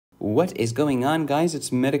What is going on, guys?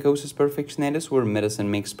 It's Medicosis Perfectionalis, where medicine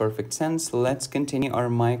makes perfect sense. Let's continue our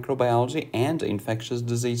microbiology and infectious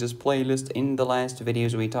diseases playlist. In the last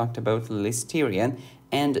videos, we talked about Listeria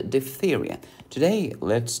and diphtheria. Today,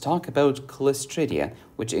 let's talk about Clostridia,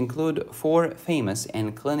 which include 4 famous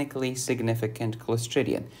and clinically significant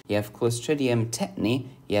Clostridia. You have Clostridium tetani,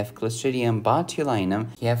 you have Clostridium botulinum,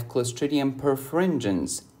 you have Clostridium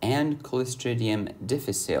perfringens, and Clostridium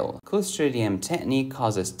difficile. Clostridium tetani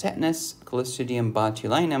causes tetanus, Clostridium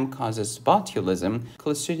botulinum causes botulism,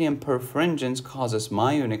 Clostridium perfringens causes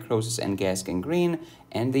myonecrosis and gas gangrene,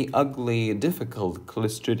 and the ugly, difficult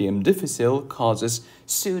Clostridium difficile causes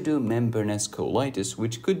pseudomembranous colitis,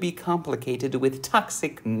 which could be complicated with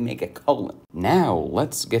toxic megacolon. Now,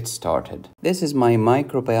 let's get started. This is my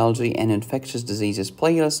microbiology and infectious diseases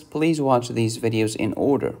playlist. Please watch these videos in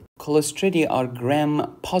order. Clostridia are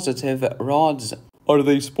gram-positive rods. Are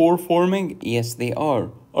they spore-forming? Yes, they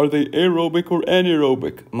are. Are they aerobic or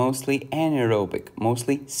anaerobic? Mostly anaerobic,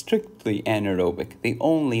 mostly strictly anaerobic. They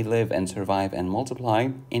only live and survive and multiply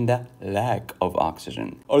in the lack of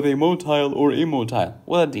oxygen. Are they motile or immotile?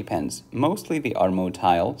 Well, it depends. Mostly they are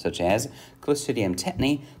motile, such as Clostridium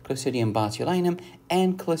tetani, Clostridium botulinum,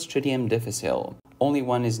 and Clostridium difficile. Only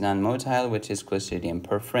one is non-motile, which is Clostridium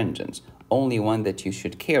perfringens. Only one that you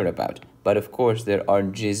should care about. But of course, there are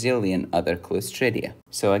gazillion other Clostridia.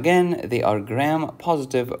 So again, they are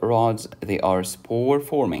gram-positive rods. They are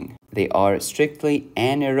spore-forming. They are strictly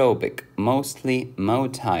anaerobic, mostly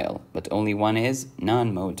motile, but only one is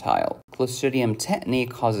non-motile. Clostridium tetani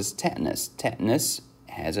causes tetanus. Tetanus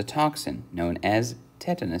has a toxin known as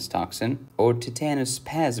tetanus toxin or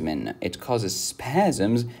tetanospasmin. It causes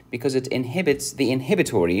spasms because it inhibits the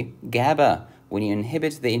inhibitory GABA. When you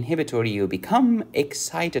inhibit the inhibitory, you become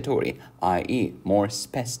excitatory, i.e. more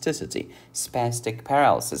spasticity, spastic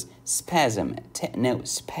paralysis, spasm,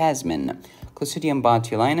 tetanospasmin. Clostridium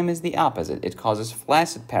botulinum is the opposite. It causes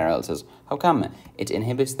flaccid paralysis. How come? It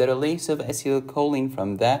inhibits the release of acetylcholine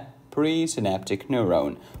from the presynaptic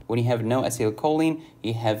neuron. When you have no acetylcholine,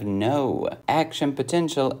 you have no action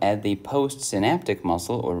potential at the postsynaptic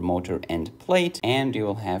muscle or motor end plate, and you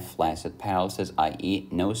will have flaccid paralysis, i.e.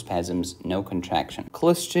 no spasms, no contraction.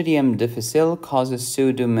 Clostridium difficile causes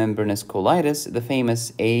pseudomembranous colitis, the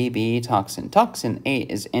famous AB toxin. Toxin A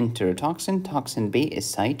is enterotoxin, toxin B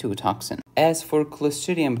is cytotoxin. As for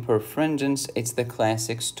Clostridium perfringens, it's the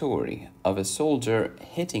classic story of a soldier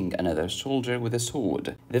hitting another soldier with a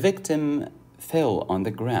sword. The victim fell on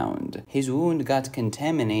the ground. His wound got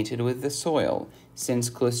contaminated with the soil.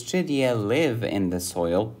 Since Clostridia live in the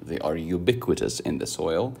soil, they are ubiquitous in the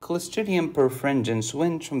soil, Clostridium perfringens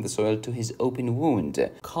went from the soil to his open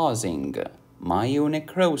wound, causing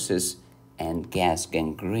myonecrosis and gas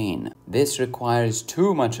gangrene. This requires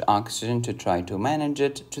too much oxygen to try to manage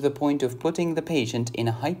it, to the point of putting the patient in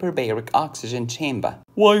a hyperbaric oxygen chamber.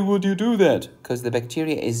 Why would you do that? Because the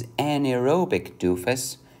bacteria is anaerobic,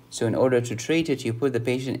 doofus. So in order to treat it, you put the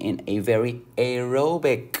patient in a very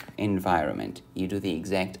aerobic environment. You do the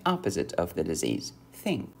exact opposite of the disease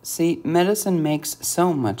thing. See, medicine makes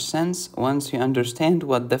so much sense once you understand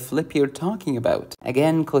what the flip you're talking about.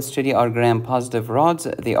 Again, Clostridia are gram-positive rods.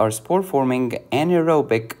 They are spore-forming,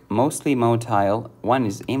 anaerobic, mostly motile. One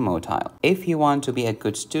is immotile. If you want to be a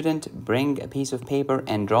good student, bring a piece of paper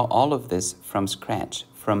and draw all of this from scratch,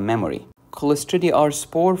 from memory. Clostridia are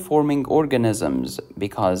spore-forming organisms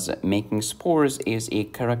because making spores is a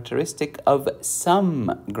characteristic of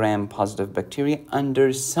some gram-positive bacteria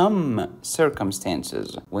under some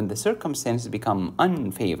circumstances. When the circumstances become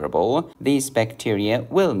unfavorable, these bacteria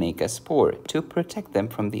will make a spore to protect them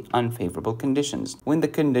from the unfavorable conditions. When the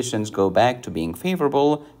conditions go back to being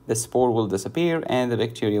favorable, the spore will disappear and the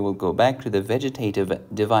bacteria will go back to the vegetative,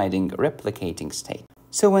 dividing, replicating state.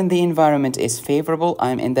 So when the environment is favorable,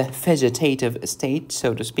 I'm in the vegetative state,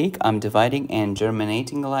 so to speak. I'm dividing and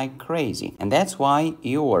germinating like crazy. And that's why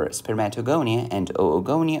your spermatogonia and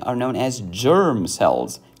oogonia are known as germ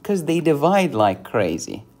cells, because they divide like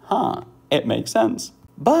crazy. Huh, it makes sense.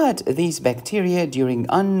 But these bacteria, during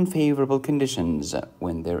unfavorable conditions,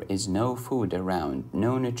 when there is no food around,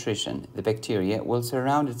 no nutrition, the bacteria will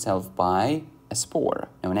surround itself by a spore,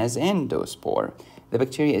 known as endospore. The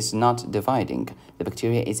bacteria is not dividing. The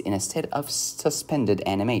bacteria is in a state of suspended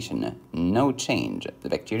animation. No change. The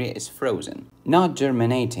bacteria is frozen. Not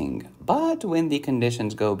germinating. But when the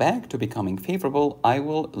conditions go back to becoming favorable, I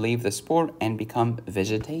will leave the spore and become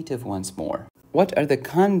vegetative once more. What are the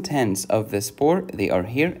contents of the spore? They are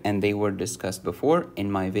here and they were discussed before in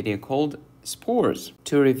my video called Spores.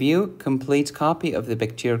 To review, complete copy of the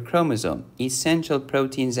bacterial chromosome, essential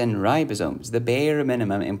proteins and ribosomes, the bare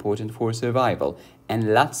minimum important for survival,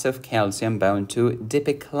 and lots of calcium bound to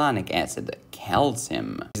dipiclonic acid.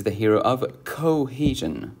 Calcium is the hero of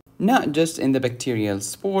cohesion. Not just in the bacterial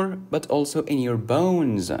spore, but also in your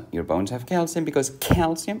bones. Your bones have calcium because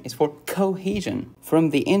calcium is for cohesion.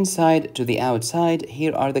 From the inside to the outside,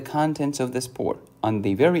 here are the contents of the spore. On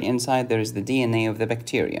the very inside, there is the DNA of the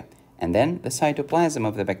bacteria, and then the cytoplasm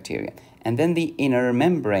of the bacteria, and then the inner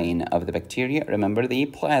membrane of the bacteria. Remember the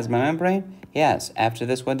plasma membrane? Yes. After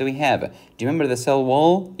this, what do we have? Do you remember the cell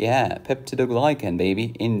wall? Yeah, peptidoglycan,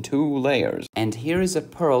 baby, in 2 layers. And here is a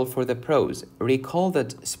pearl for the pros. Recall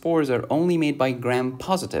that spores are only made by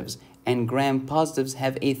gram-positives, and gram-positives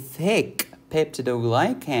have a thick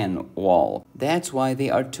peptidoglycan wall. That's why they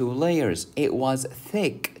are 2 layers. It was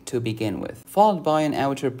thick to begin with, followed by an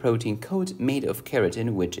outer protein coat made of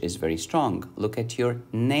keratin, which is very strong. Look at your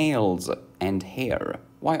nails and hair.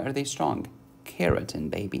 Why are they strong? Keratin,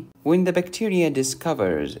 baby. When the bacteria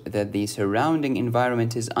discovers that the surrounding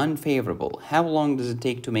environment is unfavorable, how long does it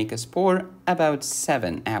take to make a spore? About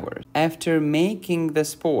 7 hours. After making the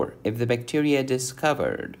spore, if the bacteria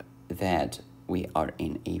discovered that we are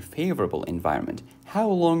in a favorable environment, how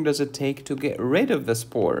long does it take to get rid of the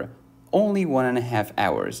spore? Only 1.5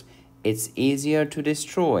 hours. It's easier to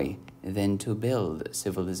destroy than to build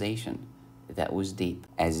civilization. That was deep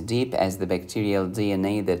as the bacterial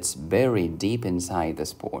DNA that's buried deep inside the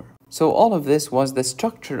spore. So all of this was the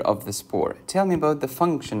structure of the spore. Tell me about the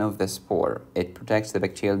function of the spore. It protects the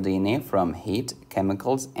bacterial DNA from heat,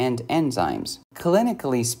 chemicals, and enzymes.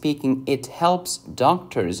 Clinically speaking, it helps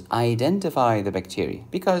doctors identify the bacteria,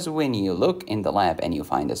 because when you look in the lab and you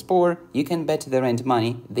find a spore, you can bet their rent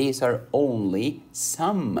money these are only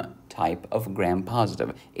some type of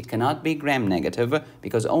gram-positive. It cannot be gram-negative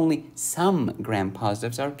because only some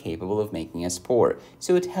gram-positives are capable of making a spore.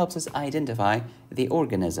 So it helps us identify the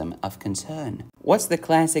organism of concern. What's the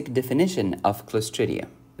classic definition of Clostridia?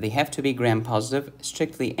 They have to be gram-positive,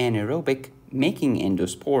 strictly anaerobic, making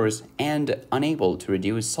endospores, and unable to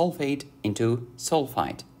reduce sulfate into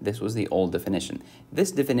sulfite. This was the old definition.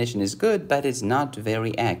 This definition is good, but it's not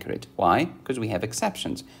very accurate. Why? Because we have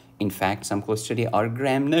exceptions. In fact, some Clostridia are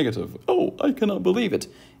gram-negative. Oh, I cannot believe it.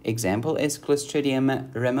 Example is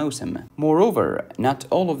Clostridium ramosum. Moreover, not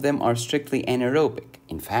all of them are strictly anaerobic.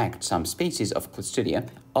 In fact, some species of Clostridia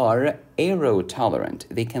are aerotolerant.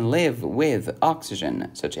 They can live with oxygen,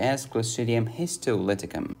 such as Clostridium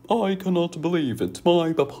histolyticum. I cannot believe it.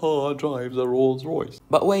 My papa drives a Rolls Royce.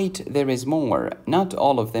 But wait, there is more. Not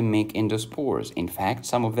all of them make endospores. In fact,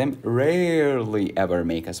 some of them rarely ever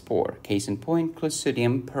make a spore. Case in point,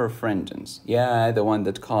 Clostridium perfringens. Yeah, the one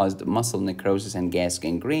that caused muscle necrosis and gas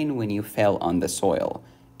gangrene when you fell on the soil.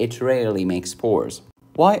 It rarely makes spores.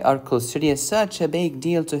 Why are Clostridia such a big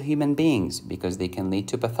deal to human beings? Because they can lead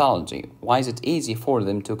to pathology. Why is it easy for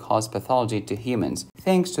them to cause pathology to humans?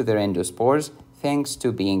 Thanks to their endospores, thanks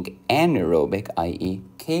to being anaerobic, i.e.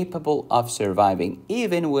 capable of surviving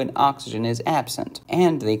even when oxygen is absent.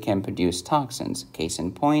 And they can produce toxins. Case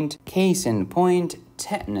in point,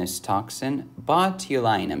 tetanus toxin,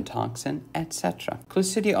 botulinum toxin, etc.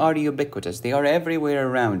 Clostridia are ubiquitous. They are everywhere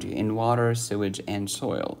around you, in water, sewage, and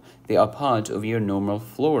soil. They are part of your normal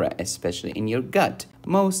flora, especially in your gut.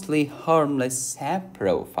 Mostly harmless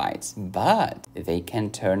saprophytes, but they can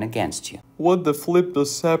turn against you. What the flip does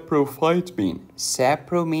saprophyte mean?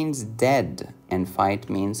 Sapro means dead, and phyte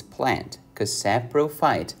means plant, because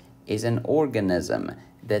saprophyte is an organism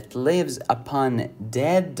that lives upon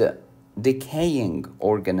dead, decaying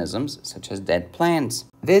organisms, such as dead plants.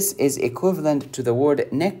 This is equivalent to the word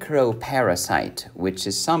necroparasite, which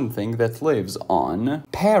is something that lives on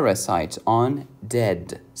parasites, on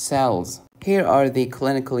dead cells. Here are the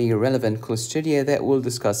clinically relevant Clostridia that we'll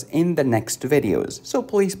discuss in the next videos, so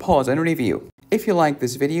please pause and review. If you like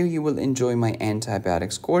this video, you will enjoy my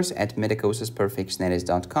antibiotics course at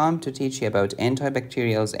medicosisperfectionalis.com to teach you about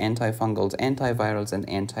antibacterials, antifungals, antivirals, and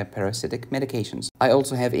antiparasitic medications. I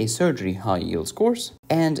also have a surgery high yields course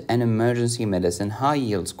and an emergency medicine high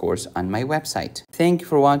yields course on my website. Thank you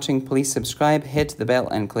for watching. Please subscribe, hit the bell,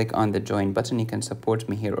 and click on the join button. You can support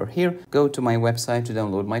me here or here. Go to my website to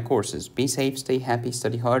download my courses. Be safe, stay happy,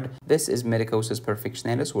 study hard. This is Medicosis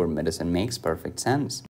Perfectionalis, where medicine makes perfect sense.